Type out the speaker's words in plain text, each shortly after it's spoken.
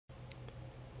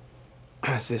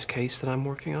Is this case that I'm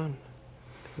working on?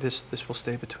 This will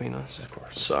stay between us? Of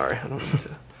course. Sorry, I don't mean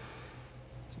to.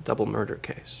 It's a double murder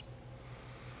case.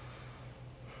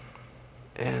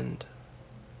 And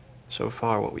so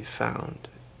far what we've found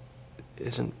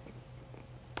isn't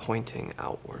pointing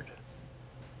outward,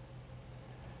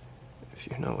 if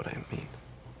you know what I mean.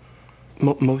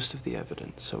 Most of the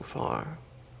evidence so far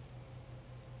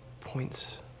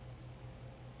points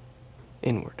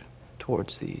inward,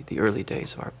 towards the early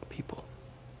days of our people,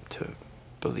 to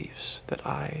beliefs that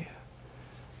I've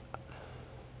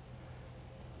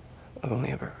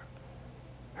only ever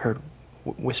heard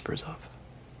whispers of.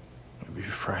 Be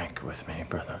frank with me,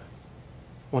 brother.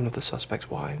 One of the suspect's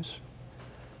wives,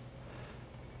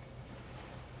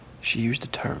 she used a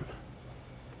term,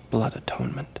 blood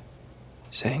atonement,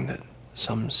 saying that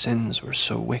some sins were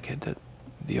so wicked that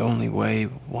the only way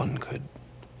one could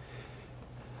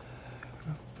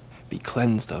be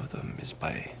cleansed of them is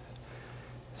by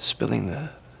spilling the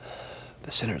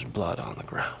sinner's blood on the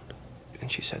ground.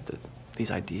 And she said that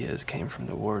these ideas came from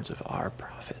the words of our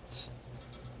prophets.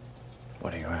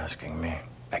 What are you asking me?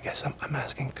 I guess I'm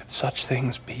asking, could such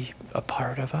things be a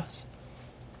part of us?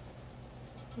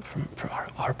 From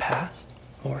our past,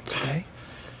 or today?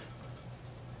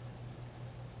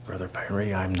 Brother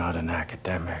Pyre, I'm not an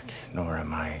academic, nor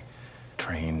am I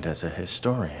trained as a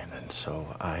historian, and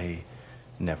so I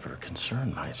never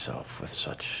concern myself with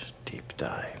such deep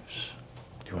dives.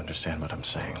 Do you understand what I'm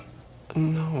saying?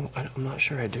 No, I'm not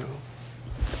sure I do.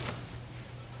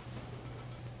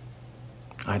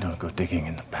 I don't go digging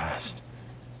in the past.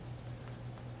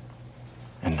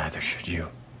 And neither should you.